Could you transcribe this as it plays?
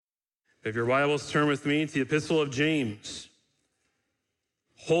If your Bibles, turn with me to the Epistle of James.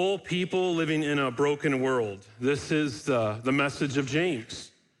 Whole people living in a broken world. This is the message of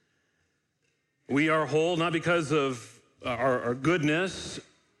James. We are whole not because of our goodness,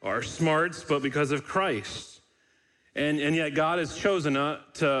 our smarts, but because of Christ. And yet God has chosen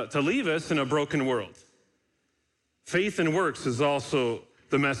to leave us in a broken world. Faith and works is also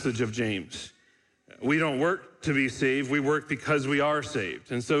the message of James. We don't work to be saved, we work because we are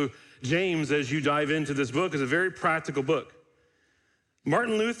saved. And so James, as you dive into this book, is a very practical book.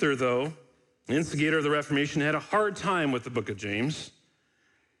 Martin Luther, though, instigator of the Reformation, had a hard time with the book of James.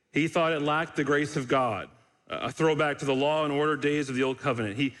 He thought it lacked the grace of God, a throwback to the law and order days of the Old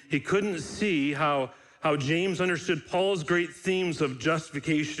Covenant. He couldn't see how James understood Paul's great themes of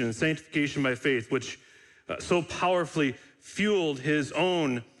justification and sanctification by faith, which so powerfully fueled his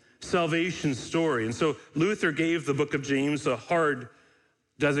own salvation story. And so Luther gave the book of James a hard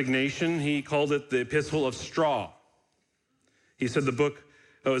designation. He called it the Epistle of Straw. He said the book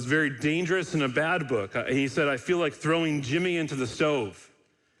was very dangerous and a bad book. He said, I feel like throwing Jimmy into the stove.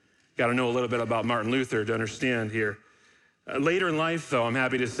 Got to know a little bit about Martin Luther to understand here. Later in life, though, I'm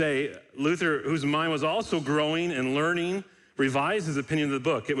happy to say, Luther, whose mind was also growing and learning, revised his opinion of the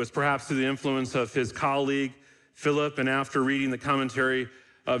book. It was perhaps through the influence of his colleague, Philip, and after reading the commentary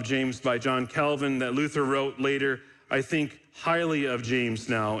of James by John Calvin that Luther wrote later, I think highly of James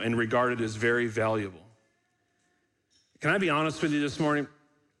now and regard it as very valuable. Can I be honest with you this morning?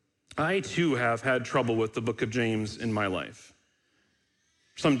 I too have had trouble with the book of James in my life.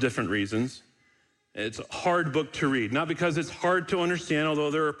 For some different reasons. It's a hard book to read, not because it's hard to understand,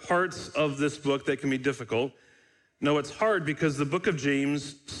 although there are parts of this book that can be difficult. No, it's hard because the book of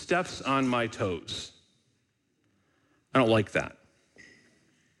James steps on my toes. I don't like that.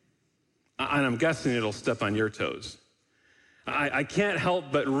 And I'm guessing it'll step on your toes. I can't help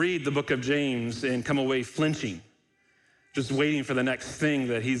but read the book of James and come away flinching, just waiting for the next thing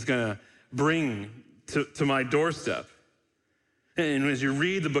that he's going to bring to my doorstep. And as you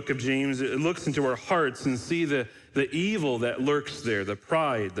read the book of James, it looks into our hearts and see the evil that lurks there, the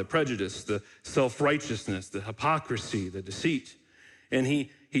pride, the prejudice, the self-righteousness, the hypocrisy, the deceit. And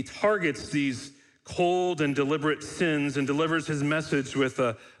he targets these cold and deliberate sins and delivers his message with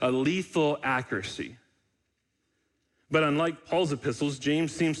a lethal accuracy. But unlike Paul's epistles,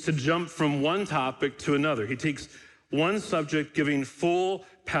 James seems to jump from one topic to another. He takes one subject, giving full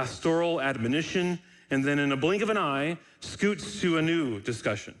pastoral admonition, and then in a blink of an eye, scoots to a new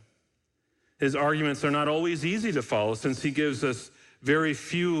discussion. His arguments are not always easy to follow, since he gives us very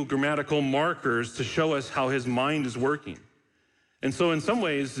few grammatical markers to show us how his mind is working. And so in some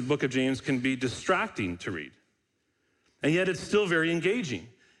ways, the book of James can be distracting to read. And yet it's still very engaging.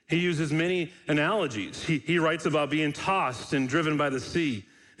 He uses many analogies. He writes about being tossed and driven by the sea,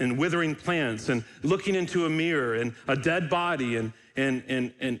 and withering plants, and looking into a mirror, and a dead body,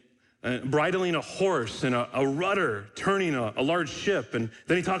 and bridling a horse, and a rudder turning a large ship. And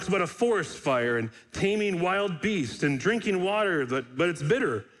then he talks about a forest fire, and taming wild beasts, and drinking water, but it's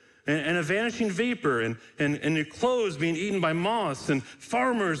bitter, and a vanishing vapor, and your clothes being eaten by moths, and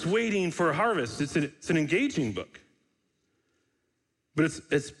farmers waiting for a harvest. It's an engaging book. But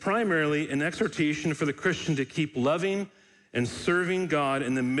it's primarily an exhortation for the Christian to keep loving and serving God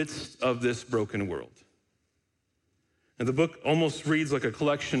in the midst of this broken world. And the book almost reads like a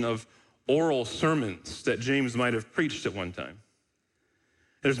collection of oral sermons that James might have preached at one time.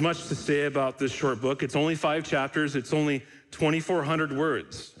 There's much to say about this short book. It's only 5 chapters. It's only 2,400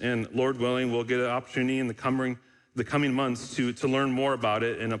 words. And Lord willing, we'll get an opportunity in the coming months to learn more about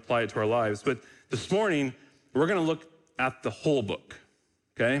it and apply it to our lives. But this morning, we're going to look at the whole book,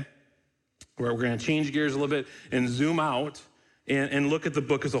 okay? Where we're going to change gears a little bit and zoom out and look at the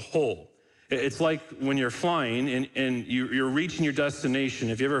book as a whole. It's like when you're flying and you're reaching your destination.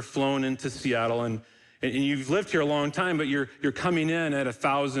 Have you ever flown into Seattle and you've lived here a long time, but you're coming in at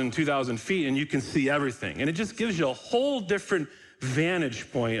 1,000, 2,000 feet and you can see everything. And it just gives you a whole different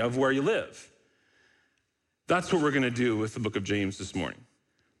vantage point of where you live. That's what we're going to do with the book of James this morning.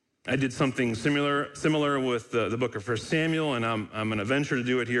 I did something similar with the book of 1 Samuel, and I'm going to venture to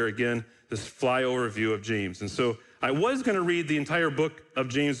do it here again, this flyover view of James. And so I was going to read the entire book of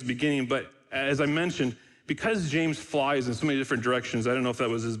James at the beginning, but as I mentioned, because James flies in so many different directions, I don't know if that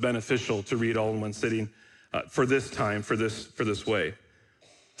was as beneficial to read all in one sitting for this time, for this way.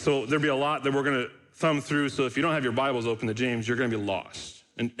 So there'll be a lot that we're going to thumb through, so if you don't have your Bibles open to James, you're going to be lost.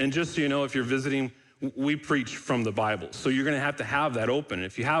 And just so you know, if you're visiting, we preach from the Bible. So you're going to have that open.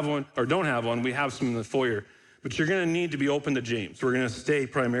 If you have one or don't have one, we have some in the foyer. But you're going to need to be open to James. We're going to stay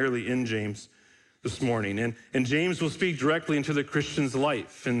primarily in James this morning. And James will speak directly into the Christian's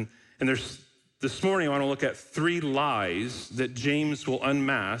life. And And this morning, I want to look at 3 lies that James will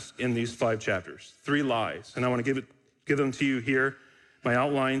unmask in these 5 chapters. 3 lies. And I want to give them to you here, my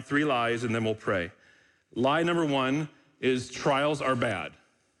outline, 3 lies, and then we'll pray. Lie number 1 is trials are bad.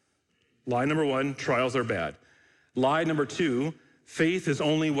 Lie number 1, trials are bad. Lie number 2, faith is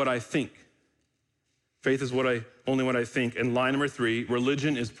only what I think. Faith is only what I think. And lie number 3,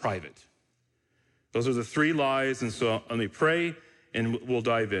 religion is private. Those are the 3 lies, and so let me pray, and we'll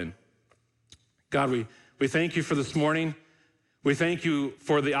dive in. God, we thank you for this morning. We thank you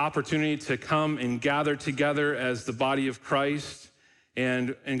for the opportunity to come and gather together as the body of Christ.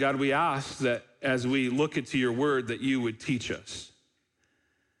 And God, we ask that as we look into your word, that you would teach us.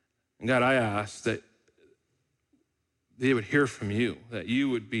 And God, I ask that they would hear from you, that you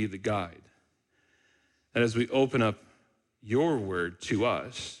would be the guide. That as we open up your word to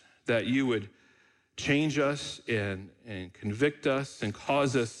us, that you would change us and convict us and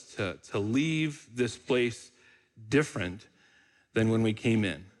cause us to leave this place different than when we came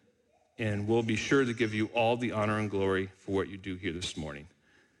in. And we'll be sure to give you all the honor and glory for what you do here this morning.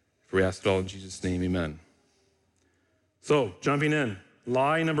 For we ask it all in Jesus' name, amen. So, jumping in,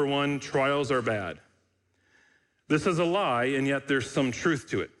 lie number 1, trials are bad. This is a lie, and yet there's some truth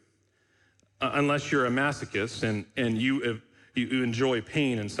to it. Unless you're a masochist and you enjoy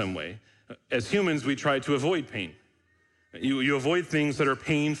pain in some way. As humans, we try to avoid pain. You avoid things that are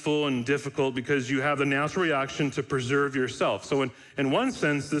painful and difficult because you have the natural reaction to preserve yourself. So in one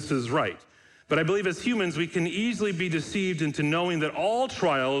sense, this is right. But I believe as humans, we can easily be deceived into knowing that all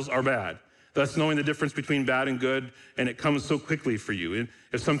trials are bad. Thus knowing the difference between bad and good, and it comes so quickly for you. And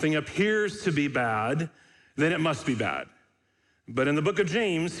if something appears to be bad, then it must be bad. But in the book of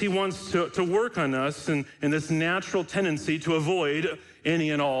James, he wants to work on us in this natural tendency to avoid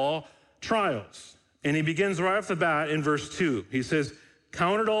any and all trials. And he begins right off the bat in verse 2. He says,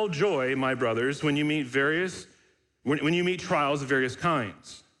 "Count it all joy, my brothers, when you meet trials of various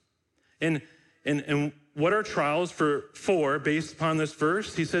kinds." And what are trials for based upon this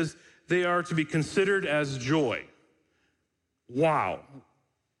verse? He says they are to be considered as joy. Wow.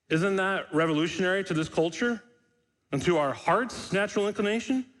 Isn't that revolutionary to this culture and to our heart's natural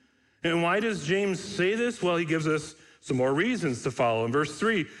inclination? And why does James say this? Well, he gives us some more reasons to follow. In verse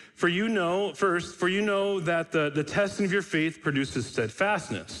 3, for you know that the testing of your faith produces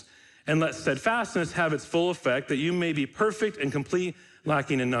steadfastness. And let steadfastness have its full effect, that you may be perfect and complete,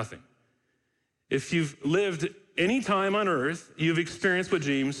 lacking in nothing. If you've lived any time on earth, you've experienced what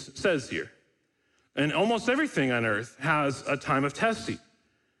James says here. And almost everything on earth has a time of testing.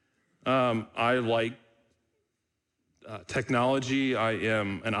 I like technology. I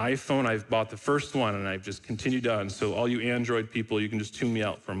am an iPhone. I've bought the first one, and I've just continued on. So all you Android people, you can just tune me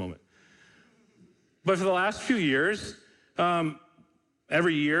out for a moment. But for the last few years,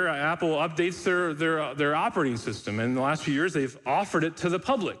 every year, Apple updates their operating system. And in the last few years, they've offered it to the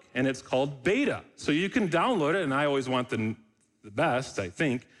public, and it's called beta. So you can download it, and I always want the best, I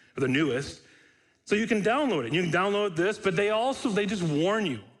think, or the newest. So you can download it. You can download this, but they just warn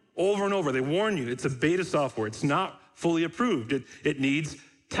you over and over. They warn you it's a beta software. It's not fully approved. It needs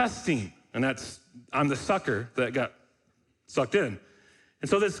testing. And I'm the sucker that got sucked in. And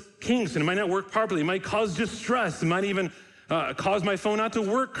so this kinks, and it might not work properly. It might cause distress. It might even cause my phone not to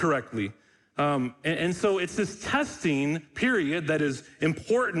work correctly. And so it's this testing period that is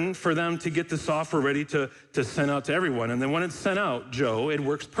important for them to get the software ready to send out to everyone. And then when it's sent out, Joe, it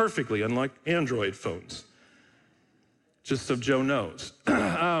works perfectly, unlike Android phones. Just so Joe knows.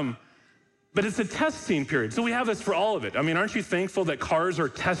 But it's a testing period. So we have this for all of it. I mean, aren't you thankful that cars are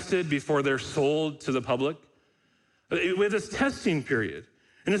tested before they're sold to the public? We have this testing period.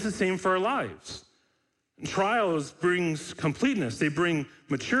 And it's the same for our lives. Trials brings completeness. They bring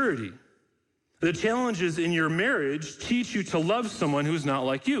maturity. The challenges in your marriage teach you to love someone who's not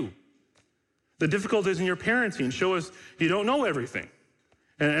like you. The difficulties in your parenting show us you don't know everything.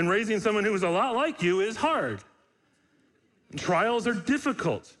 And raising someone who is a lot like you is hard. Trials are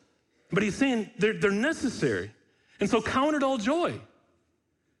difficult. But he's saying they're necessary. And so count it all joy.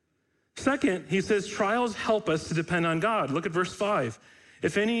 Second, he says trials help us to depend on God. Look at verse 5.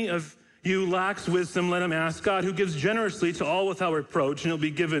 If any of you lacks wisdom, let him ask God, who gives generously to all without reproach, and it'll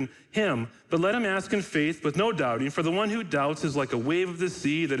be given him. But let him ask in faith with no doubting, for the one who doubts is like a wave of the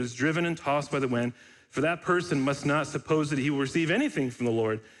sea that is driven and tossed by the wind. For that person must not suppose that he will receive anything from the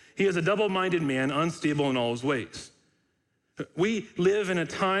Lord. He is a double-minded man, unstable in all his ways. We live in a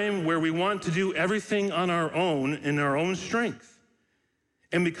time where we want to do everything on our own in our own strength.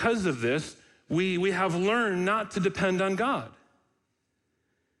 And because of this, we have learned not to depend on God.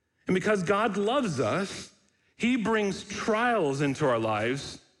 And because God loves us, he brings trials into our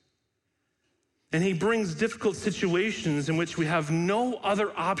lives And he brings difficult situations in which we have no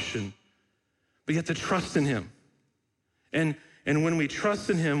other option but yet to trust in him. And when we trust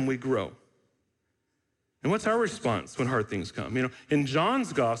in him, we grow. And what's our response when hard things come? In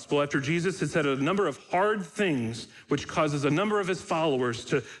John's gospel, after Jesus had said a number of hard things, which causes a number of his followers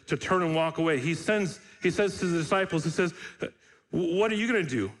to turn and walk away, he says to the disciples, he says, what are you going to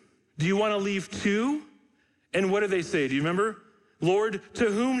do? Do you want to leave too? And what do they say? Do you remember? Lord, to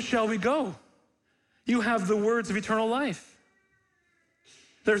whom shall we go? You have the words of eternal life.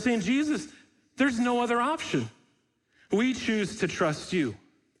 They're saying, Jesus, there's no other option. We choose to trust you.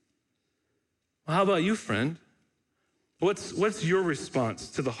 Well, how about you, friend? What's your response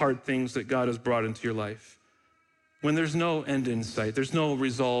to the hard things that God has brought into your life? When there's no end in sight, there's no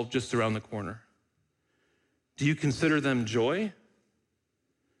resolve just around the corner. Do you consider them joy?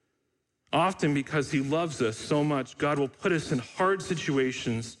 Often because he loves us so much, God will put us in hard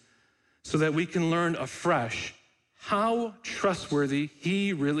situations so that we can learn afresh how trustworthy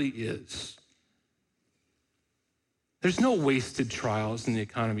he really is. There's no wasted trials in the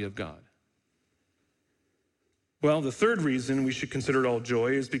economy of God. Well, the third reason we should consider it all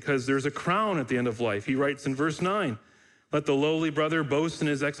joy is because there's a crown at the end of life. He writes in verse 9, let the lowly brother boast in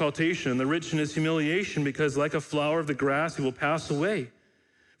his exaltation, and the rich in his humiliation, because like a flower of the grass, he will pass away.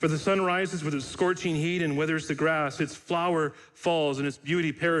 For the sun rises with its scorching heat and withers the grass. Its flower falls and its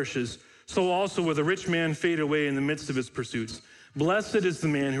beauty perishes. So also will the rich man fade away in the midst of his pursuits. Blessed is the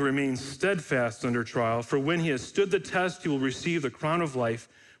man who remains steadfast under trial, for when he has stood the test, he will receive the crown of life,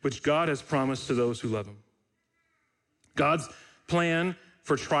 which God has promised to those who love him. God's plan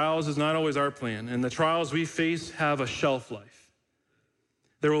for trials is not always our plan, and the trials we face have a shelf life.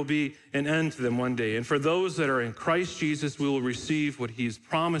 There will be an end to them one day, and for those that are in Christ Jesus, we will receive what he's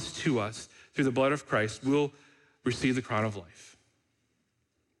promised to us through the blood of Christ. We'll receive the crown of life.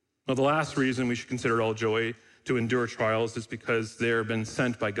 Well, the last reason we should consider it all joy to endure trials is because they're been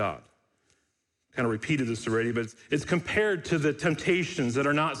sent by God. Kind of repeated this already, but it's compared to the temptations that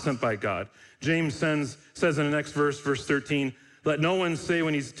are not sent by God. James says in the next verse, verse 13, let no one say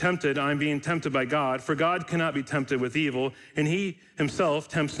when he's tempted, I'm being tempted by God, for God cannot be tempted with evil, and he himself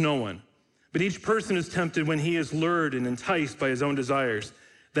tempts no one. But each person is tempted when he is lured and enticed by his own desires.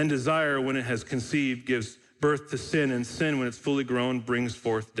 Then desire, when it has conceived, gives birth to sin, and sin, when it's fully grown, brings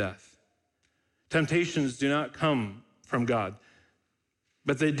forth death. Temptations do not come from God,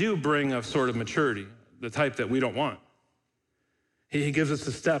 but they do bring a sort of maturity, the type that we don't want. He gives us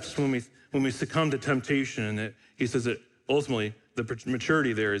the steps when we succumb to temptation, and he says that ultimately the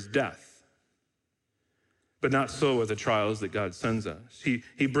maturity there is death. But not so with the trials that God sends us.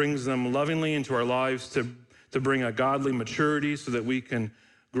 He brings them lovingly into our lives to bring a godly maturity so that we can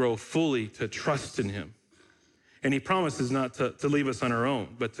grow fully to trust in him. And he promises not to leave us on our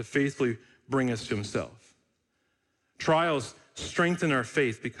own, but to faithfully bring us to himself. Trials strengthen our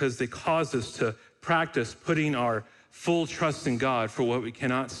faith because they cause us to practice putting our full trust in God for what we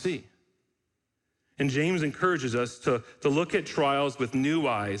cannot see. And James encourages us to look at trials with new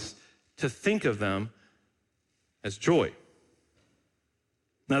eyes, to think of them as joy.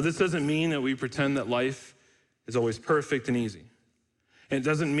 Now, this doesn't mean that we pretend that life is always perfect and easy. And it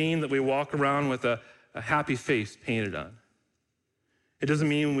doesn't mean that we walk around with a happy face painted on. It doesn't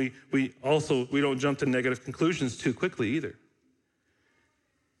mean we don't jump to negative conclusions too quickly either.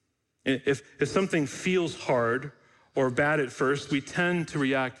 If something feels hard or bad at first, we tend to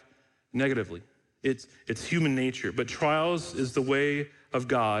react negatively. It's human nature, but trials is the way of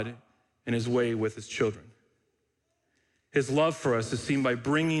God and his way with his children. His love for us is seen by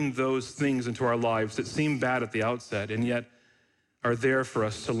bringing those things into our lives that seem bad at the outset and yet are there for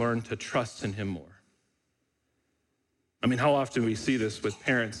us to learn to trust in him more. I mean, how often we see this with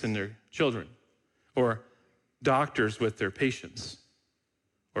parents and their children, or doctors with their patients,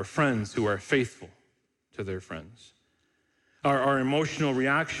 or friends who are faithful to their friends. Our emotional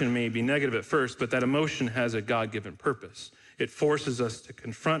reaction may be negative at first, but that emotion has a God-given purpose. It forces us to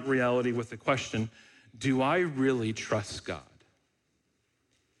confront reality with the question, do I really trust God?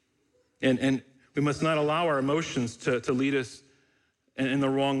 And we must not allow our emotions to lead us in the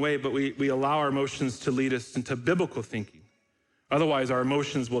wrong way, but we allow our emotions to lead us into biblical thinking. Otherwise, our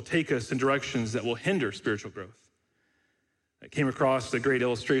emotions will take us in directions that will hinder spiritual growth. I came across a great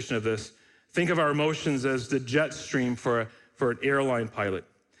illustration of this. Think of our emotions as the jet stream for an airline pilot.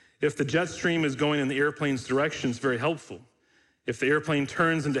 If the jet stream is going in the airplane's direction, it's very helpful. If the airplane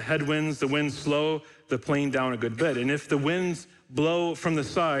turns into headwinds, the winds slow the plane down a good bit. And if the winds blow from the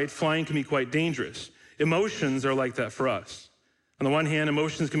side, flying can be quite dangerous. Emotions are like that for us. On the one hand,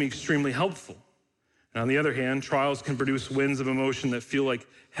 emotions can be extremely helpful. And on the other hand, trials can produce winds of emotion that feel like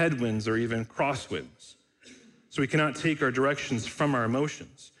headwinds or even crosswinds. So we cannot take our directions from our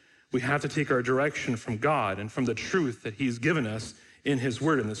emotions. We have to take our direction from God and from the truth that he's given us in his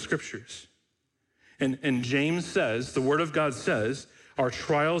word in the scriptures. And James says, the word of God says, our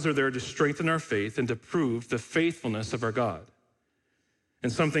trials are there to strengthen our faith and to prove the faithfulness of our God.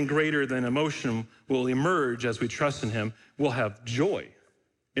 And something greater than emotion will emerge as we trust in him. We'll have joy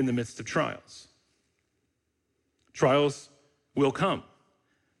in the midst of trials. Trials will come.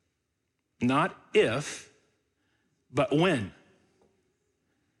 Not if, but when.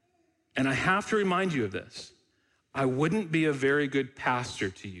 And I have to remind you of this. I wouldn't be a very good pastor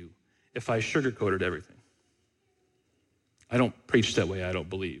to you if I sugarcoated everything. I don't preach that way, I don't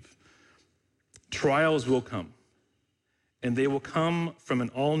believe. Trials will come, and they will come from an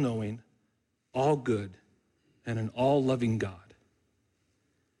all-knowing, all-good, and an all-loving God.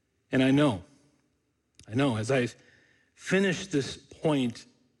 And I know, as I finish this point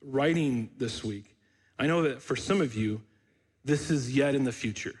writing this week, I know that for some of you, this is yet in the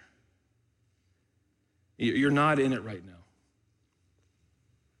future. You're not in it right now.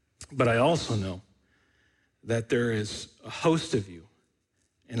 But I also know that there is a host of you,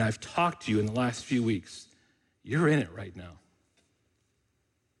 and I've talked to you in the last few weeks. You're in it right now.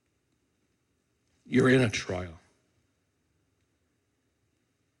 You're in a trial.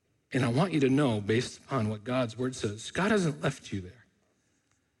 And I want you to know, based upon what God's word says, God hasn't left you there.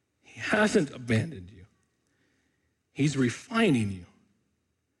 He hasn't abandoned you. He's refining you.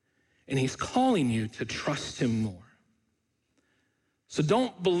 And he's calling you to trust him more. So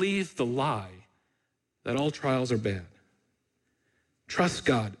don't believe the lie that all trials are bad. Trust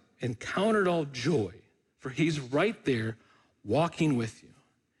God and count it all joy, for he's right there walking with you.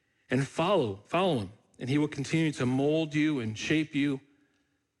 And follow him, and he will continue to mold you and shape you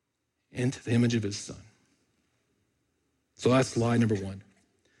into the image of his son. So that's lie number one.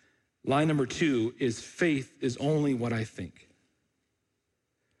 Lie number two is faith is only what I think.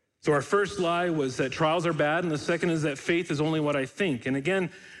 So our first lie was that trials are bad, and the second is that faith is only what I think. And again,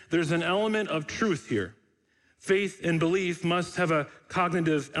 there's an element of truth here. Faith and belief must have a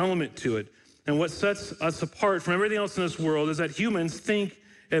cognitive element to it. And what sets us apart from everything else in this world is that humans think,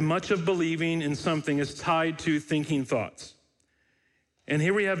 and much of believing in something is tied to thinking thoughts. And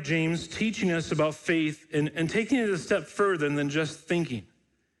here we have James teaching us about faith and taking it a step further than just thinking.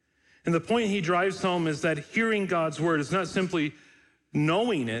 And the point he drives home is that hearing God's word is not simply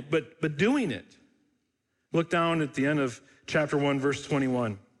knowing it, but doing it. Look down at the end of chapter 1, verse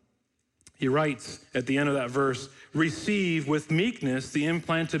 21. He writes at the end of that verse, receive with meekness the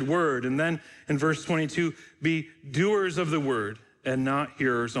implanted word. And then in verse 22, be doers of the word and not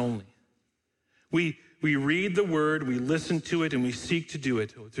hearers only. We read the word, we listen to it, and we seek to do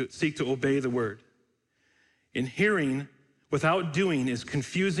it, seek to obey the word. In hearing without doing is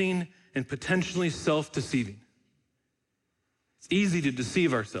confusing and potentially self-deceiving. It's easy to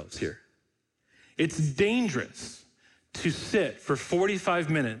deceive ourselves here. It's dangerous to sit for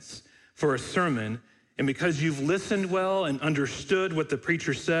 45 minutes for a sermon, and because you've listened well and understood what the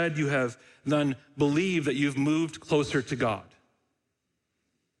preacher said, you have then believed that you've moved closer to God.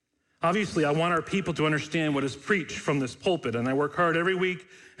 Obviously, I want our people to understand what is preached from this pulpit, and I work hard every week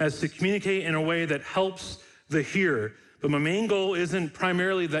as to communicate in a way that helps the hearer. But my main goal isn't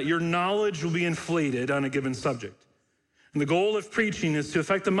primarily that your knowledge will be inflated on a given subject. And the goal of preaching is to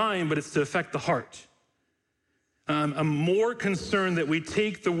affect the mind, but it's to affect the heart. I'm more concerned that we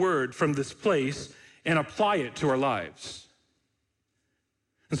take the word from this place and apply it to our lives.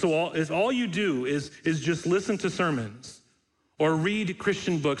 And so if all you do is just listen to sermons or read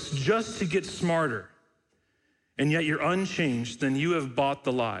Christian books just to get smarter, and yet you're unchanged, then you have bought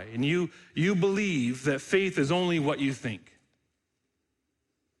the lie. And you believe that faith is only what you think.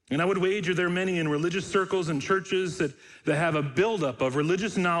 And I would wager there are many in religious circles and churches that have a buildup of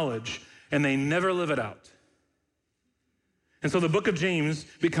religious knowledge, and they never live it out. And so the book of James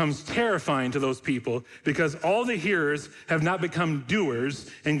becomes terrifying to those people because all the hearers have not become doers.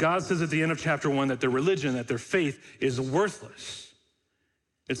 And God says at the end of chapter 1 that their religion, that their faith is worthless.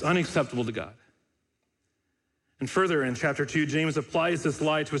 It's unacceptable to God. And further in chapter 2, James applies this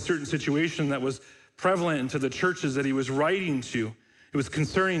lie to a certain situation that was prevalent to the churches that he was writing to. It was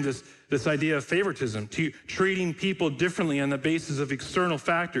concerning this idea of favoritism, treating people differently on the basis of external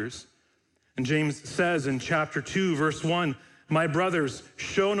factors. And James says in chapter 2, verse 1, my brothers,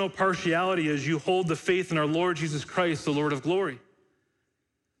 show no partiality as you hold the faith in our Lord Jesus Christ, the Lord of glory.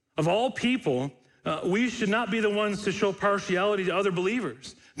 Of all people, we should not be the ones to show partiality to other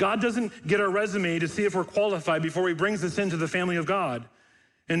believers. God doesn't get our resume to see if we're qualified before he brings us into the family of God.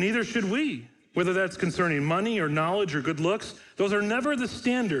 And neither should we. whether that's concerning money or knowledge or good looks, those are never the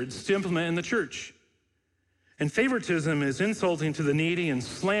standards to implement in the church. And favoritism is insulting to the needy and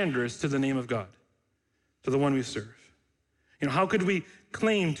slanderous to the name of God, to the one we serve. How could we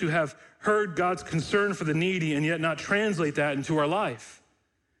claim to have heard God's concern for the needy and yet not translate that into our life?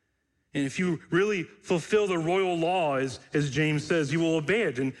 And if you really fulfill the royal law, as James says, you will obey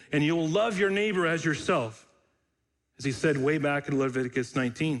it, and you will love your neighbor as yourself, as he said way back in Leviticus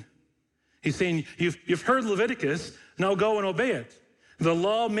 19. He's saying, you've heard Leviticus, now go and obey it. The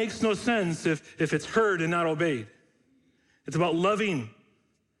law makes no sense if it's heard and not obeyed. It's about loving.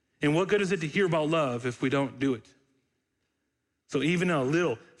 And what good is it to hear about love if we don't do it? So even a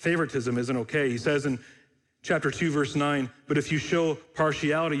little favoritism isn't okay. He says in chapter 2, verse 9, but if you show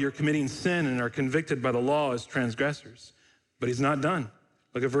partiality, you're committing sin and are convicted by the law as transgressors. But he's not done.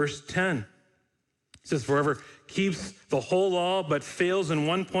 Look at verse 10. It says, for whoever keeps the whole law but fails in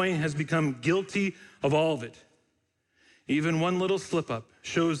one point has become guilty of all of it. Even one little slip-up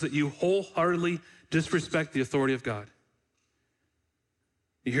shows that you wholeheartedly disrespect the authority of God.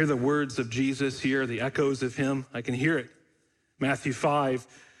 You hear the words of Jesus here, the echoes of him. I can hear it. Matthew 5,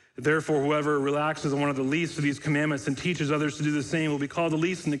 therefore whoever relaxes on one of the least of these commandments and teaches others to do the same will be called the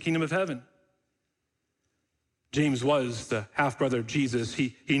least in the kingdom of heaven. James was the half-brother of Jesus.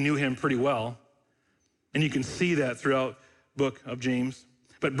 He knew him pretty well. And you can see that throughout the book of James.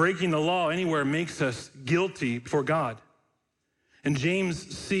 But breaking the law anywhere makes us guilty before God. And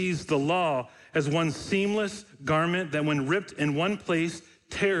James sees the law as one seamless garment that when ripped in one place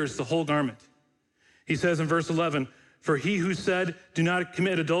tears the whole garment. He says in verse 11, for he who said, do not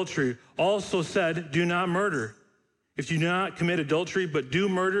commit adultery, also said, do not murder. If you do not commit adultery but do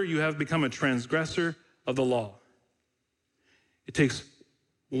murder, you have become a transgressor of the law. It takes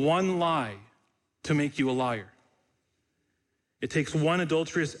one lie to make you a liar. It takes one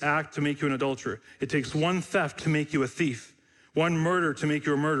adulterous act to make you an adulterer. It takes one theft to make you a thief. One murder to make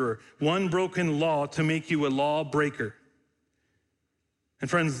you a murderer. One broken law to make you a lawbreaker. And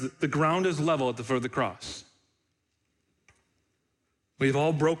friends, the ground is level at the foot of the cross. We've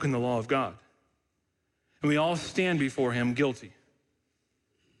all broken the law of God. And we all stand before him guilty.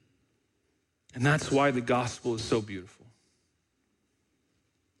 And that's why the gospel is so beautiful.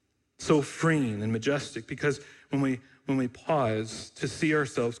 So freeing and majestic, because when we pause to see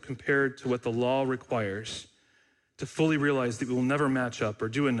ourselves compared to what the law requires, to fully realize that we will never match up or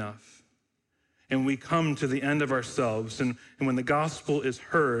do enough, and we come to the end of ourselves, and when the gospel is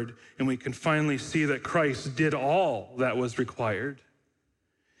heard, and we can finally see that Christ did all that was required,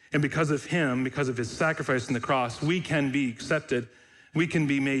 and because of him, because of his sacrifice on the cross, we can be accepted, we can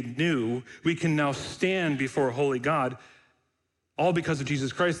be made new, we can now stand before a holy God, all because of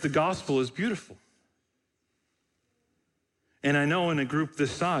Jesus Christ. The gospel is beautiful. And I know in a group this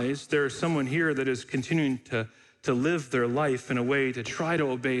size, there is someone here that is continuing to live their life in a way to try to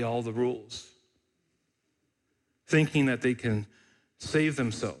obey all the rules, thinking that they can save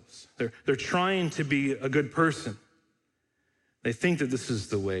themselves. They're trying to be a good person. They think that this is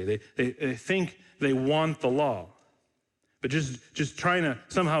the way. They think they want the law, but just trying to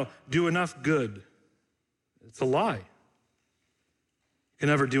somehow do enough good. It's a lie. You can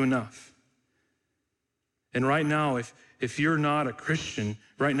never do enough. And right now, if you're not a Christian,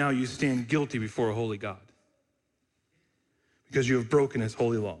 right now you stand guilty before a holy God because you have broken his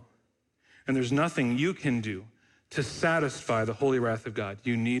holy law. And there's nothing you can do to satisfy the holy wrath of God.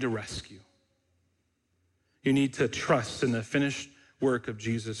 You need a rescue. You need to trust in the finished work of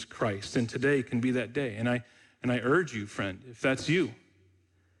Jesus Christ. And today can be that day. And I urge you, friend, if that's you,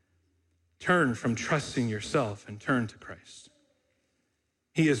 turn from trusting yourself and turn to Christ.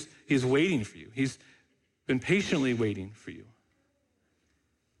 He is waiting for you. He's been patiently waiting for you.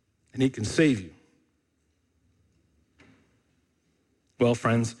 And he can save you. Well,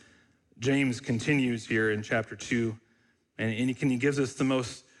 friends, James continues here in chapter 2, and he gives us the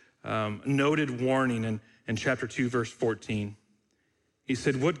most noted warning in chapter 2, verse 14. He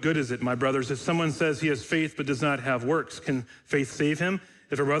said, what good is it, my brothers, if someone says he has faith but does not have works? Can faith save him?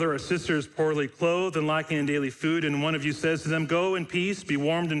 If a brother or sister is poorly clothed and lacking in daily food, and one of you says to them, go in peace, be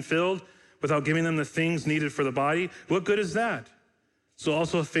warmed and filled, without giving them the things needed for the body, what good is that? So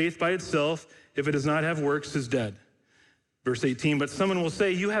also faith by itself, if it does not have works, is dead. Verse 18, but someone will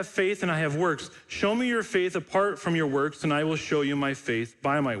say, you have faith and I have works. Show me your faith apart from your works, and I will show you my faith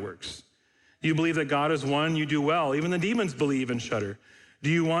by my works. Do you believe that God is one? You do well. Even the demons believe and shudder. Do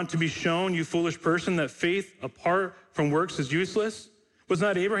you want to be shown, you foolish person, that faith apart from works is useless? Was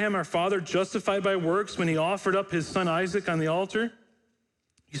not Abraham our father justified by works when he offered up his son Isaac on the altar?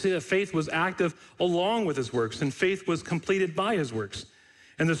 You see that faith was active along with his works, and faith was completed by his works.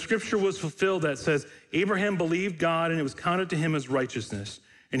 And the scripture was fulfilled that says, Abraham believed God and it was counted to him as righteousness,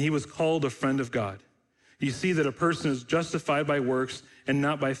 and he was called a friend of God. You see that a person is justified by works and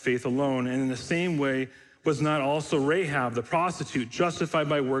not by faith alone. And in the same way, was not also Rahab, the prostitute, justified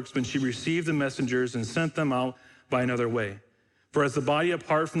by works when she received the messengers and sent them out by another way? For as the body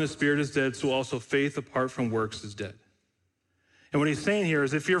apart from the spirit is dead, so also faith apart from works is dead. And what he's saying here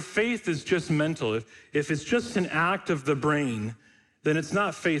is if your faith is just mental, if it's just an act of the brain, then it's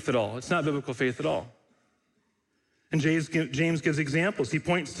not faith at all. It's not biblical faith at all. And James gives examples. He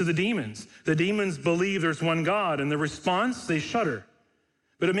points to the demons. The demons believe there's one God, and the response, they shudder.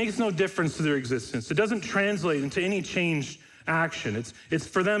 But it makes no difference to their existence. It doesn't translate into any changed action. It's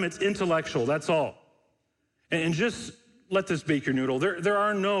for them, it's intellectual, that's all. And just let this bake your noodle. There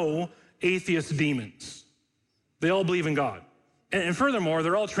are no atheist demons. They all believe in God. And furthermore,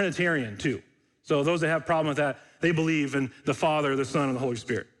 they're all Trinitarian too. So those that have a problem with that, they believe in the Father, the Son, and the Holy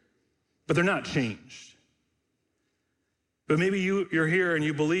Spirit. But they're not changed. But maybe you're here and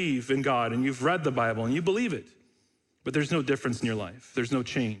you believe in God and you've read the Bible and you believe it, but there's no difference in your life. There's no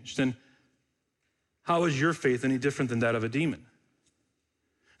change. Then how is your faith any different than that of a demon?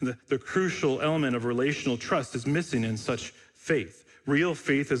 The crucial element of relational trust is missing in such faith. Real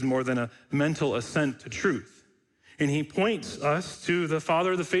faith is more than a mental assent to truth. And he points us to the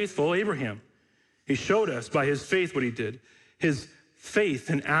father of the faithful, Abraham. He showed us by his faith what he did. His faith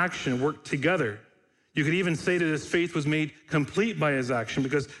and action worked together. You could even say that his faith was made complete by his action,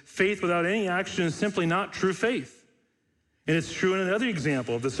 because faith without any action is simply not true faith. And it's true in another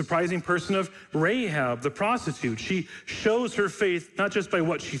example of the surprising person of Rahab, the prostitute. She shows her faith not just by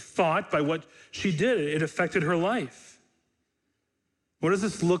what she thought, by what she did. It affected her life. What does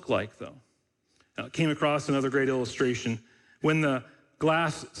this look like, though? I came across another great illustration. When the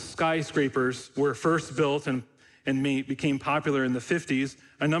glass skyscrapers were first built and became popular in the 50s,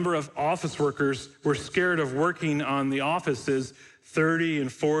 a number of office workers were scared of working on the offices 30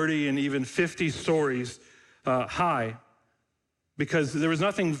 and 40 and even 50 stories high, because there was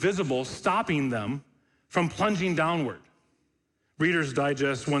nothing visible stopping them from plunging downward. Reader's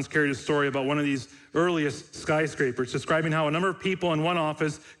Digest once carried a story about one of these earliest skyscrapers, describing how a number of people in one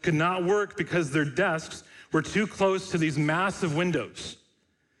office could not work because their desks were too close to these massive windows.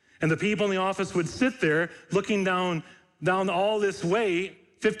 And the people in the office would sit there looking down all this way,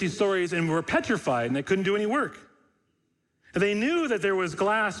 50 stories, and were petrified, and they couldn't do any work. And they knew that there was a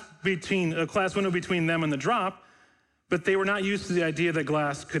glass window between them and the drop, but they were not used to the idea that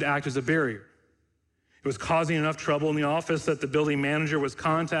glass could act as a barrier. It was causing enough trouble in the office that the building manager was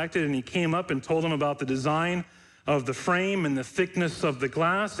contacted, and he came up and told them about the design of the frame and the thickness of the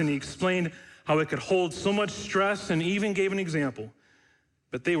glass, and he explained how it could hold so much stress, and even gave an example.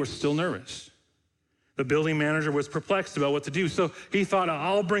 But they were still nervous. The building manager was perplexed about what to do, so he thought,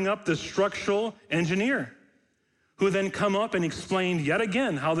 I'll bring up the structural engineer, who then come up and explained yet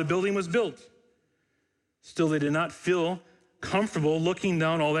again how the building was built. Still, they did not feel comfortable looking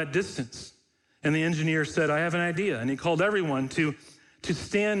down all that distance. And the engineer said, I have an idea. And he called everyone to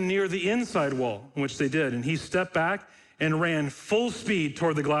stand near the inside wall, which they did. And he stepped back and ran full speed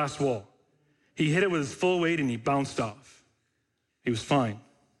toward the glass wall. He hit it with his full weight and he bounced off. He was fine.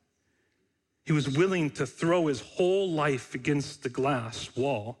 He was willing to throw his whole life against the glass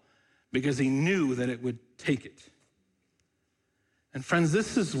wall because he knew that it would take it. And friends,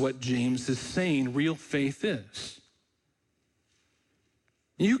 this is what James is saying real faith is.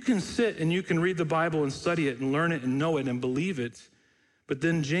 You can sit and you can read the Bible and study it and learn it and know it and believe it. But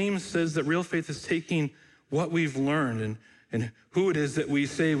then James says that real faith is taking what we've learned and who it is that we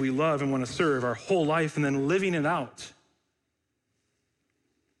say we love and want to serve our whole life and then living it out.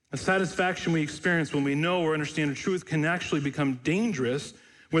 The satisfaction we experience when we know or understand the truth can actually become dangerous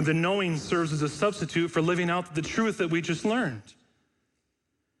when the knowing serves as a substitute for living out the truth that we just learned.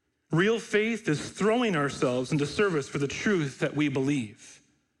 Real faith is throwing ourselves into service for the truth that we believe.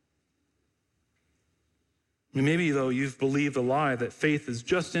 Maybe, though, you've believed the lie that faith is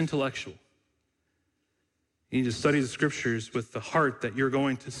just intellectual. You need to study the scriptures with the heart that you're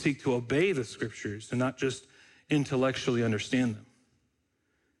going to seek to obey the scriptures and not just intellectually understand them.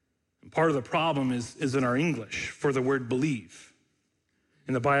 And part of the problem is in our English for the word believe.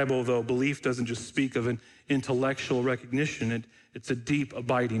 In the Bible, though, belief doesn't just speak of an intellectual recognition. It's a deep,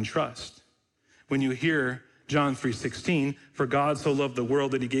 abiding trust. When you hear John 3:16, for God so loved the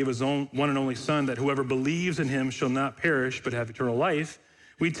world that he gave his own one and only son, that whoever believes in him shall not perish but have eternal life,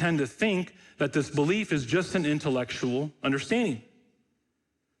 we tend to think that this belief is just an intellectual understanding.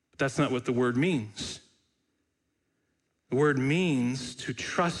 But that's not what the word means. The word means to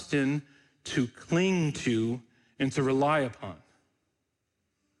trust in, to cling to, and to rely upon.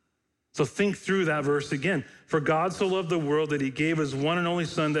 So think through that verse again. For God so loved the world that he gave his one and only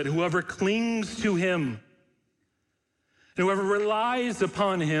Son, that whoever clings to him, and whoever relies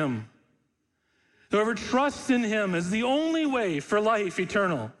upon him, whoever trusts in him as the only way for life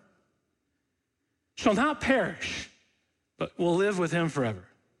eternal, shall not perish, but will live with him forever.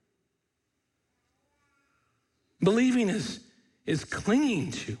 Believing is clinging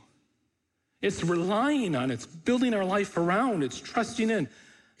to. It's relying on, it's building our life around, it's trusting in.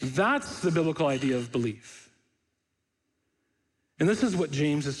 That's the biblical idea of belief. And this is what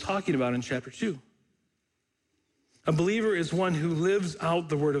James is talking about in chapter 2. A believer is one who lives out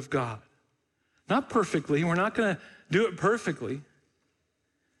the word of God. Not perfectly, we're not going to do it perfectly,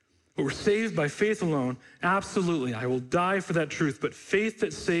 but we're saved by faith alone. Absolutely, I will die for that truth, but faith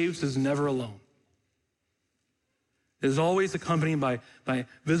that saves is never alone. It is always accompanied by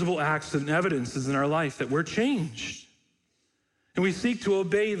visible acts and evidences in our life that we're changed. And we seek to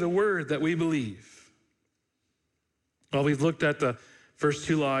obey the word that we believe. Well, we've looked at the first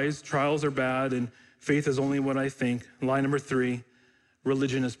two lies. Trials are bad and faith is only what I think. Lie number 3,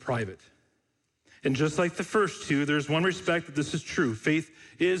 religion is private. And just like the first two, there's one respect that this is true. Faith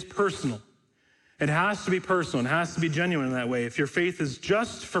is personal. It has to be personal. It has to be genuine in that way. If your faith is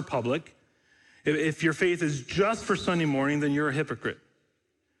just for public, if your faith is just for Sunday morning, then you're a hypocrite.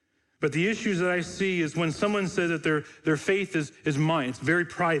 But the issues that I see is when someone says that their faith is mine, it's very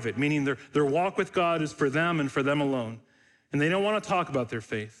private, meaning their walk with God is for them and for them alone. And they don't want to talk about their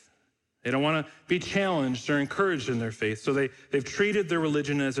faith. They don't want to be challenged or encouraged in their faith. So they've treated their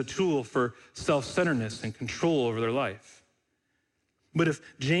religion as a tool for self-centeredness and control over their life. But if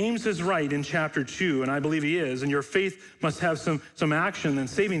James is right in chapter 2, and I believe he is, and your faith must have some action and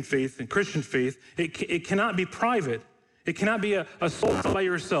saving faith and Christian faith, it cannot be private. It cannot be a soul by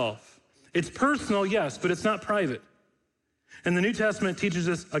yourself. It's personal, yes, but it's not private. And the New Testament teaches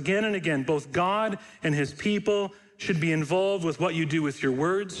us again and again, both God and his people should be involved with what you do with your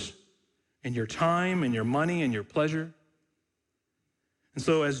words and your time and your money and your pleasure. And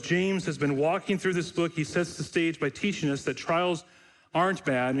so as James has been walking through this book, he sets the stage by teaching us that trials aren't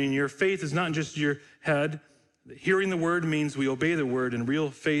bad. I mean, your faith is not just your head. Hearing the word means we obey the word, and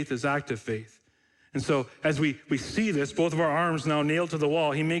real faith is active faith. And so as we see this, both of our arms now nailed to the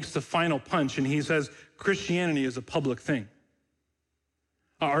wall, he makes the final punch, and he says Christianity is a public thing.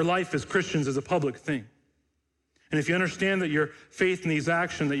 Our life as Christians is a public thing. And if you understand that your faith needs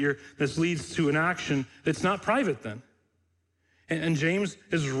action, this leads to an action, it's not private then. And James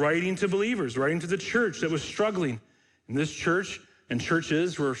is writing to believers, writing to the church that was struggling. And this church and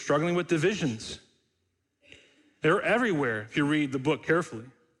churches were struggling with divisions. They're everywhere if you read the book carefully.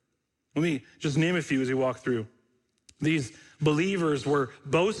 Let me just name a few as we walk through. These believers were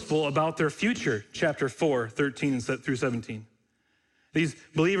boastful about their future, chapter 4, 13 through 17. These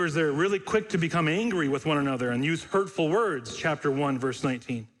believers, they're really quick to become angry with one another and use hurtful words, chapter 1, verse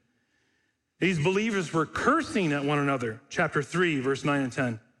 19. These believers were cursing at one another, chapter 3, verse 9 and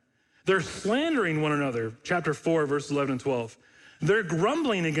 10. They're slandering one another, chapter 4, verse 11 and 12. They're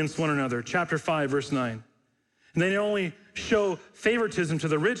grumbling against one another, chapter 5, verse 9. And they not only show favoritism to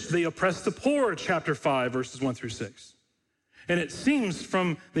the rich, they oppress the poor, chapter 5, verses 1 through 6. And it seems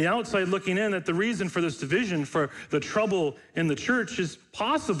from the outside looking in that the reason for this division, for the trouble in the church, is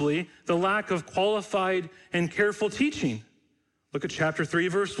possibly the lack of qualified and careful teaching. Look at chapter 3,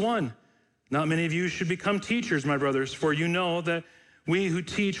 verse 1. Not many of you should become teachers, my brothers, for you know that we who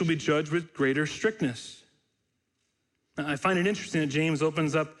teach will be judged with greater strictness. Now, I find it interesting that James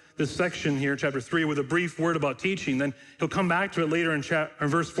opens up this section here, chapter 3, with a brief word about teaching. Then he'll come back to it later in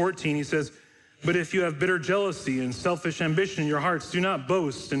verse 14. He says, but if you have bitter jealousy and selfish ambition in your hearts, do not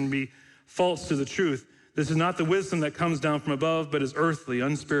boast and be false to the truth. This is not the wisdom that comes down from above, but is earthly,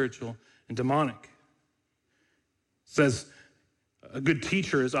 unspiritual, and demonic. It says a good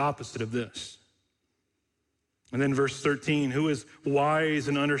teacher is opposite of this. And then verse 13, who is wise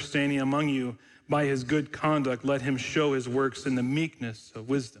and understanding among you? By his good conduct, let him show his works in the meekness of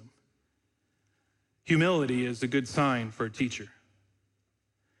wisdom. Humility is a good sign for a teacher.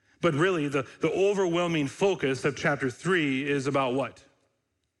 But really, the overwhelming focus of chapter 3 is about what?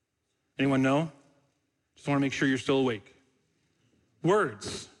 Anyone know? Just want to make sure you're still awake.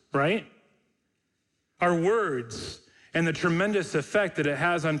 Words, right? Our words and the tremendous effect that it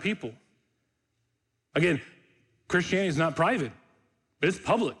has on people. Again, Christianity is not private. It's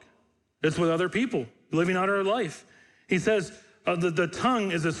public. It's with other people living out our life. He says, the tongue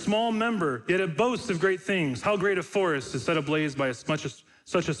is a small member, yet it boasts of great things. How great a forest is set ablaze by such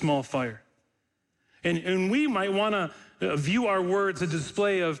a small fire. And we might want to view our words as a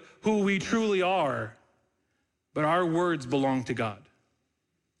display of who we truly are, but our words belong to God.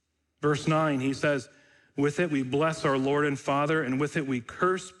 Verse 9, he says, with it we bless our Lord and Father, and with it we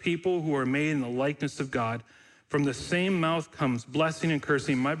curse people who are made in the likeness of God. From the same mouth comes blessing and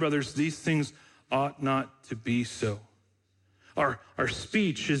cursing. My brothers, these things ought not to be so. Our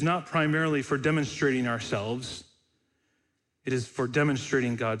speech is not primarily for demonstrating ourselves. It is for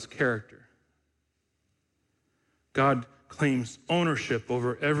demonstrating God's character. God claims ownership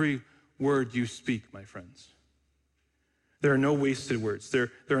over every word you speak, my friends. There are no wasted words. There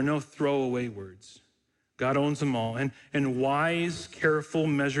are no throwaway words. God owns them all. And wise, careful,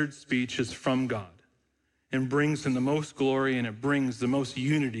 measured speech is from God and brings him the most glory, and it brings the most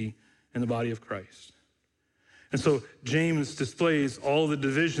unity in the body of Christ. And so James displays all the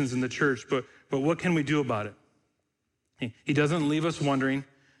divisions in the church, but what can we do about it? He doesn't leave us wondering.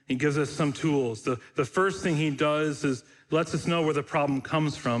 He gives us some tools. The first thing he does is lets us know where the problem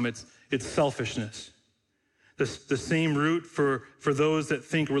comes from. It's selfishness. The same root for those that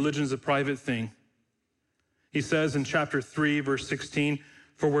think religion is a private thing. He says in chapter 3, verse 16,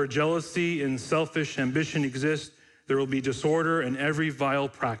 for where jealousy and selfish ambition exist, there will be disorder and every vile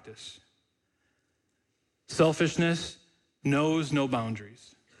practice. Selfishness knows no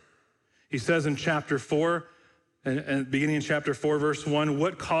boundaries. He says in chapter 4, and beginning in chapter 4, verse 1,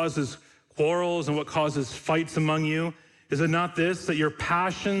 what causes quarrels and what causes fights among you? Is it not this, that your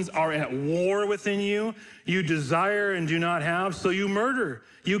passions are at war within you? You desire and do not have, so you murder.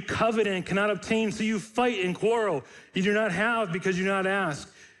 You covet and cannot obtain, so you fight and quarrel. You do not have because you do not ask.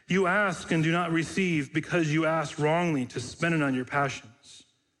 You ask and do not receive because you ask wrongly to spend it on your passions.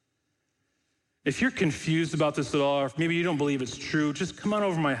 If you're confused about this at all, or if maybe you don't believe it's true, just come on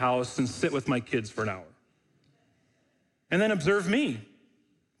over to my house and sit with my kids for an hour. And then observe me,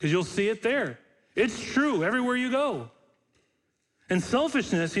 because you'll see it there. It's true everywhere you go. And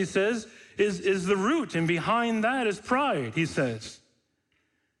selfishness, he says, is the root, and behind that is pride, he says.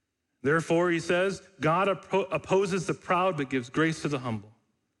 Therefore, he says, God opposes the proud but gives grace to the humble.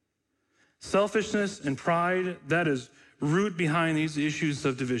 Selfishness and pride, that is root behind these issues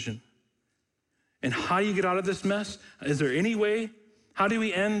of division. And how do you get out of this mess? Is there any way? How do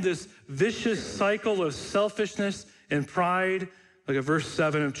we end this vicious cycle of selfishness and pride? Look at verse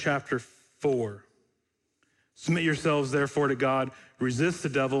 7 of chapter 4. Submit yourselves, therefore, to God. Resist the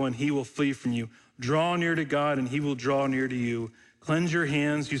devil, and he will flee from you. Draw near to God, and he will draw near to you. Cleanse your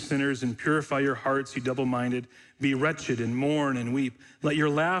hands, you sinners, and purify your hearts, you double-minded. Be wretched and mourn and weep. Let your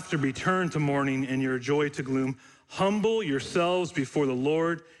laughter be turned to mourning and your joy to gloom. Humble yourselves before the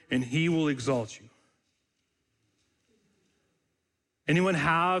Lord, and he will exalt you. Anyone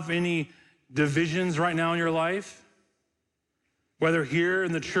have any divisions right now in your life? Whether here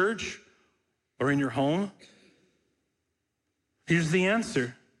in the church or in your home? Here's the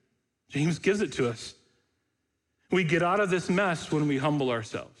answer. James gives it to us. We get out of this mess when we humble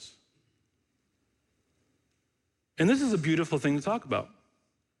ourselves. And this is a beautiful thing to talk about.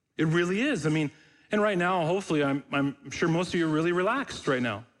 It really is. I mean, and right now, hopefully, I'm sure most of you are really relaxed right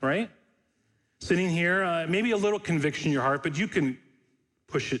now, right? Sitting here, maybe a little conviction in your heart, but you can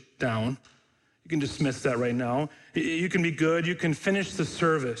push it down. You can dismiss that right now. You can be good. You can finish the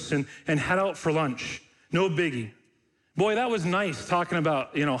service and head out for lunch. No biggie. Boy, that was nice talking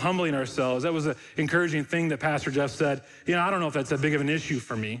about, humbling ourselves. That was an encouraging thing that Pastor Jeff said. I don't know if that's that big of an issue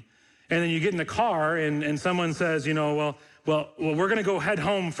for me. And then you get in the car and someone says, well, we're going to go head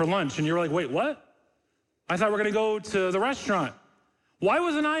home for lunch. And you're like, wait, what? I thought we're going to go to the restaurant. Why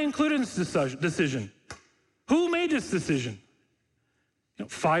wasn't I included in this decision? Who made this decision?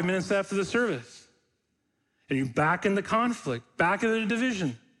 5 minutes after the service. And you're back in the conflict, back in the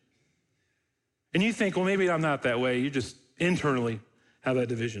division. And you think, well, maybe I'm not that way. You just internally have that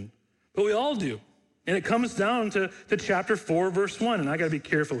division. But we all do. And it comes down to chapter 4, verse 1. And I got to be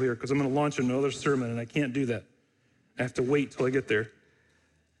careful here because I'm going to launch another sermon, and I can't do that. I have to wait till I get there.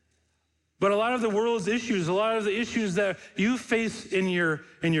 But a lot of the world's issues, a lot of the issues that you face in your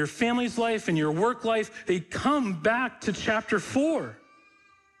family's life, in your work life, they come back to chapter 4.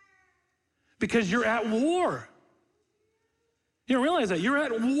 Because you're at war. You don't realize that. You're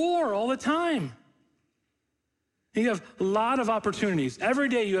at war all the time. You have a lot of opportunities. Every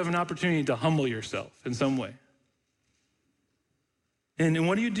day you have an opportunity to humble yourself in some way. And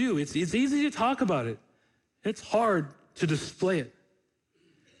what do? It's easy to talk about it. It's hard to display it.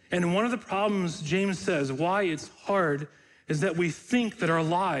 And one of the problems, James says, why it's hard is that we think that our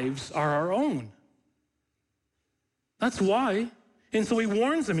lives are our own. That's why. And so he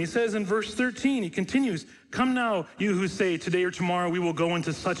warns them. He says in verse 13, he continues, come now, you who say today or tomorrow we will go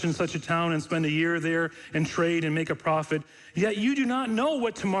into such and such a town and spend a year there and trade and make a profit. Yet you do not know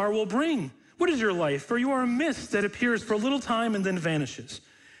what tomorrow will bring. What is your life? For you are a mist that appears for a little time and then vanishes.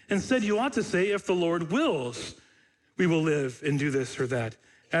 Instead, you ought to say, if the Lord wills, we will live and do this or that.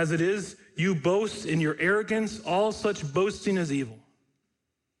 As it is, you boast in your arrogance. All such boasting is evil.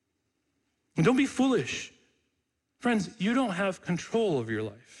 And don't be foolish. Friends, you don't have control of your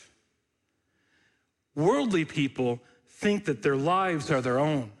life. Worldly people think that their lives are their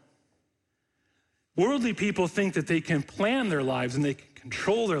own. Worldly people think that they can plan their lives and they can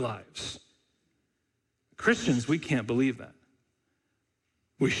control their lives. Christians, we can't believe that.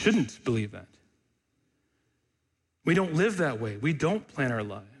 We shouldn't believe that. We don't live that way. We don't plan our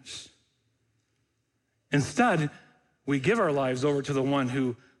lives. Instead, we give our lives over to the one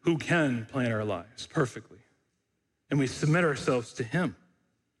who can plan our lives perfectly. And we submit ourselves to him.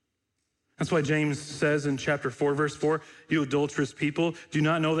 That's why James says in chapter 4, verse 4, you adulterous people, do you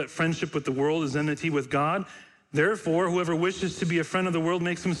not know that friendship with the world is enmity with God? Therefore, whoever wishes to be a friend of the world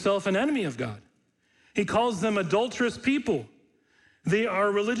makes himself an enemy of God. He calls them adulterous people. They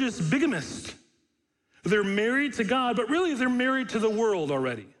are religious bigamists. They're married to God, but really they're married to the world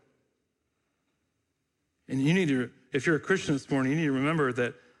already. And you need to, if you're a Christian this morning, you need to remember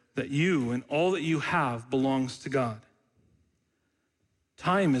that you and all that you have belongs to God.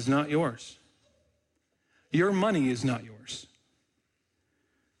 Time is not yours. Your money is not yours.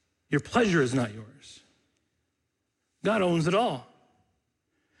 Your pleasure is not yours. God owns it all.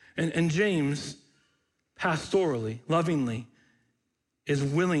 And James, pastorally, lovingly, is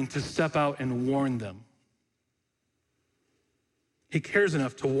willing to step out and warn them. He cares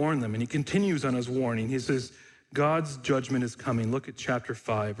enough to warn them, and he continues on his warning. He says, God's judgment is coming. Look at chapter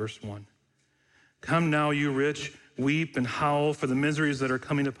 5, verse 1. Come now, you rich, weep and howl for the miseries that are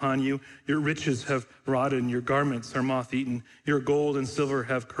coming upon you. Your riches have rotted, and your garments are moth-eaten. Your gold and silver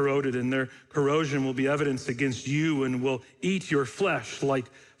have corroded, and their corrosion will be evidence against you and will eat your flesh like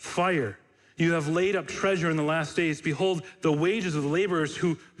fire. You have laid up treasure in the last days. Behold, the wages of the laborers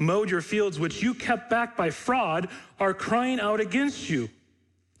who mowed your fields, which you kept back by fraud, are crying out against you.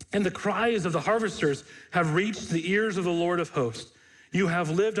 And the cries of the harvesters have reached the ears of the Lord of hosts. You have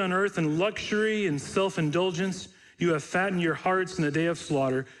lived on earth in luxury and self-indulgence. You have fattened your hearts in the day of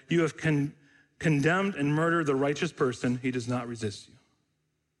slaughter. You have condemned and murdered the righteous person. He does not resist you.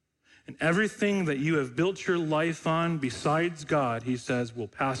 And everything that you have built your life on besides God, he says, will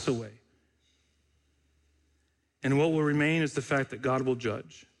pass away. And what will remain is the fact that God will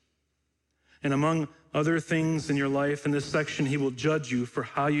judge. And among other things in your life, in this section, he will judge you for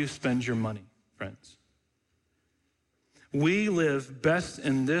how you spend your money, friends. We live best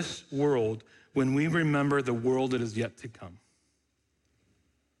in this world when we remember the world that is yet to come.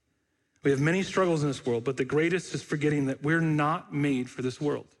 We have many struggles in this world, but the greatest is forgetting that we're not made for this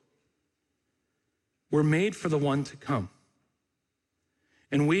world. We're made for the one to come.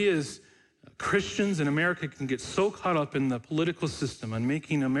 And we as Christians in America can get so caught up in the political system and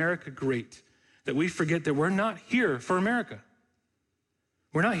making America great that we forget that we're not here for America.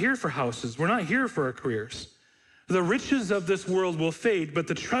 We're not here for houses. We're not here for our careers. The riches of this world will fade, but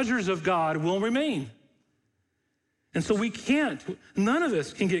the treasures of God will remain. And so none of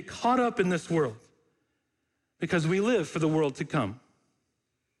us can get caught up in this world because we live for the world to come.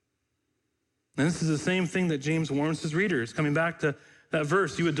 And this is the same thing that James warns his readers, coming back to that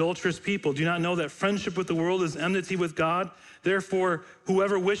verse, you adulterous people, do you not know that friendship with the world is enmity with God? Therefore,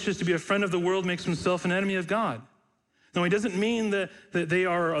 whoever wishes to be a friend of the world makes himself an enemy of God. Now, he doesn't mean that they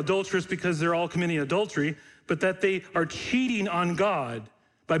are adulterous because they're all committing adultery, but that they are cheating on God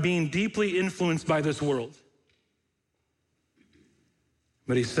by being deeply influenced by this world.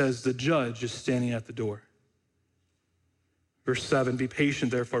 But he says the judge is standing at the door. Verse 7, be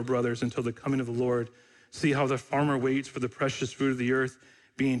patient, therefore, brothers, until the coming of the Lord. See how the farmer waits for the precious fruit of the earth,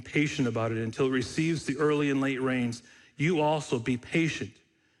 being patient about it until it receives the early and late rains. You also be patient.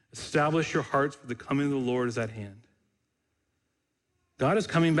 Establish your hearts, for the coming of the Lord is at hand. God is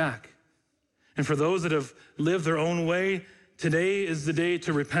coming back. And for those that have lived their own way, today is the day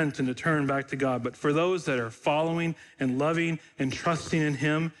to repent and to turn back to God. But for those that are following and loving and trusting in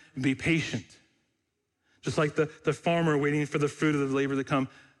him, be patient. Just like the farmer waiting for the fruit of the labor to come,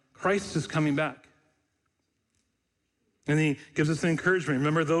 Christ is coming back. And he gives us an encouragement.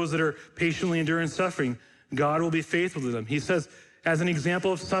 Remember those that are patiently enduring suffering, God will be faithful to them. He says, as an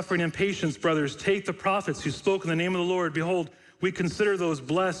example of suffering and patience, brothers, take the prophets who spoke in the name of the Lord. Behold, we consider those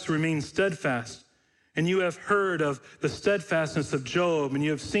blessed who remain steadfast. And you have heard of the steadfastness of Job, and you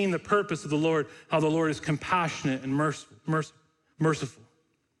have seen the purpose of the Lord, how the Lord is compassionate and merciful.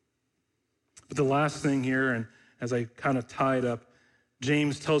 But the last thing here, and as I kind of tie it up,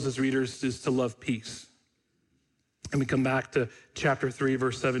 James tells his readers is to love peace. And we come back to chapter 3,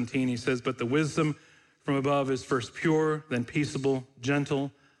 verse 17. He says, but the wisdom from above is first pure, then peaceable,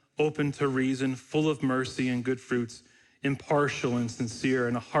 gentle, open to reason, full of mercy and good fruits, impartial and sincere,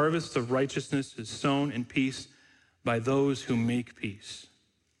 and a harvest of righteousness is sown in peace by those who make peace.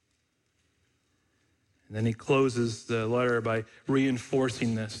 And then he closes the letter by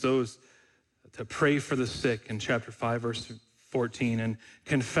reinforcing this, those to pray for the sick in chapter 5, verse 14, and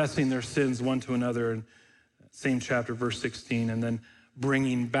confessing their sins one to another in same chapter, verse 16, and then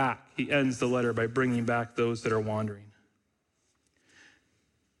bringing back. He ends the letter by bringing back those that are wandering.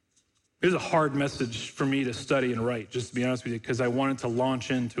 It was a hard message for me to study and write, just to be honest with you, because I wanted to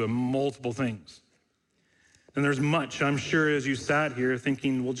launch into multiple things. And there's much, I'm sure, as you sat here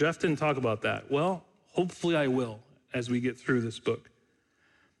thinking, well, Jeff didn't talk about that. Well, hopefully I will as we get through this book.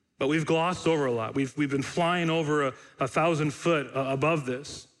 But we've glossed over a lot. We've been flying over 1,000 foot above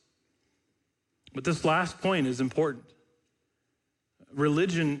this. But this last point is important.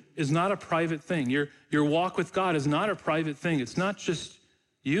 Religion is not a private thing. Your walk with God is not a private thing. It's not just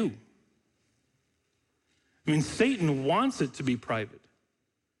you. I mean, Satan wants it to be private.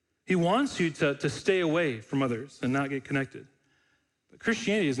 He wants you to stay away from others and not get connected. But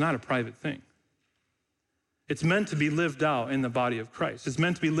Christianity is not a private thing. It's meant to be lived out in the body of Christ. It's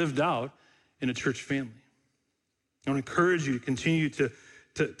meant to be lived out in a church family. I want to encourage you to continue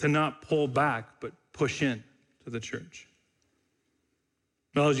to not pull back, but push in to the church.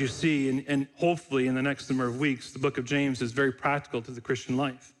 Well, as you see, and hopefully in the next number of weeks, the book of James is very practical to the Christian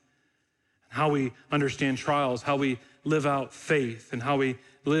life. How we understand trials, how we live out faith, and how we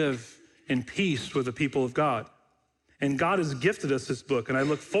live in peace with the people of God. And God has gifted us this book, and I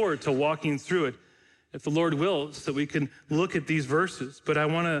look forward to walking through it, if the Lord wills, so that we can look at these verses. But I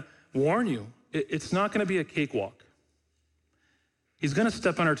want to warn you, it's not going to be a cakewalk. He's going to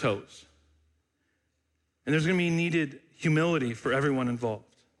step on our toes. And there's going to be needed humility for everyone involved.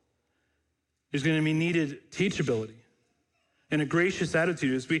 There's going to be needed teachability and a gracious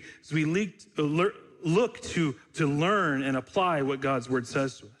attitude as we look to learn and apply what God's word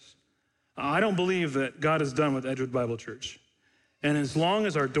says to us. I don't believe that God is done with Edgewood Bible Church. And as long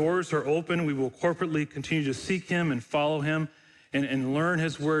as our doors are open, we will corporately continue to seek him and follow him and learn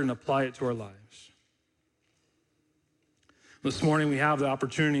his word and apply it to our lives. This morning, we have the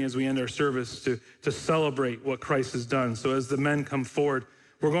opportunity as we end our service to celebrate what Christ has done. So as the men come forward,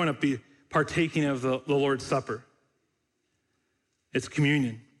 we're going to be partaking of the Lord's Supper. It's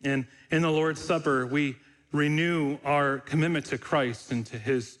communion. And in the Lord's Supper, we renew our commitment to Christ and to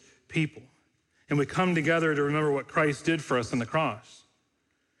his people. And we come together to remember what Christ did for us on the cross.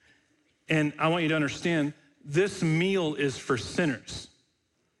 And I want you to understand, this meal is for sinners.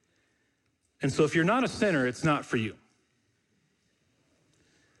 And so if you're not a sinner, it's not for you.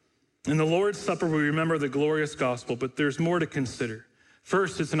 In the Lord's Supper, we remember the glorious gospel, but there's more to consider.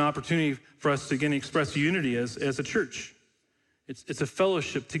 First, it's an opportunity for us to again express unity as a church. It's a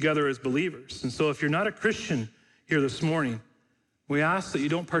fellowship together as believers. And so if you're not a Christian here this morning, we ask that you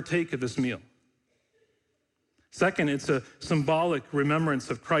don't partake of this meal. Second, it's a symbolic remembrance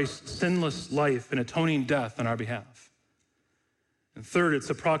of Christ's sinless life and atoning death on our behalf. And third, it's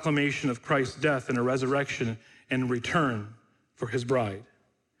a proclamation of Christ's death and a resurrection and return for his bride.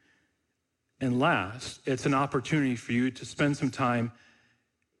 And last, it's an opportunity for you to spend some time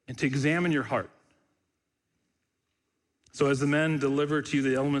and to examine your heart. So as the men deliver to you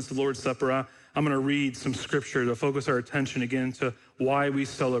the elements of the Lord's Supper, I'm going to read some scripture to focus our attention again to why we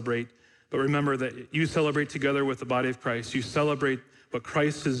celebrate. But remember that you celebrate together with the body of Christ. You celebrate what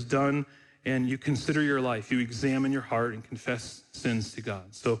Christ has done, and you consider your life. You examine your heart and confess sins to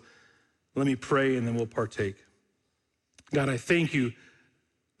God. So let me pray, and then we'll partake. God, I thank you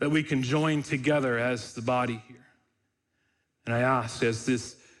that we can join together as the body here. And I ask, as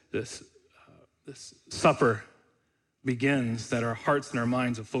this supper begins, that our hearts and our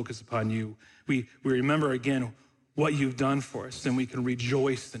minds will focus upon you. We remember again what you've done for us, and we can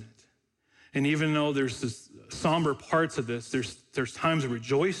rejoice in it. And even though there's this somber parts of this, there's times of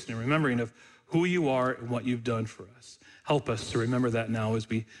rejoicing and remembering of who you are and what you've done for us. Help us to remember that now as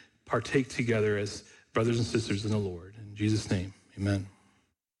we partake together as brothers and sisters in the Lord. In Jesus' name, amen.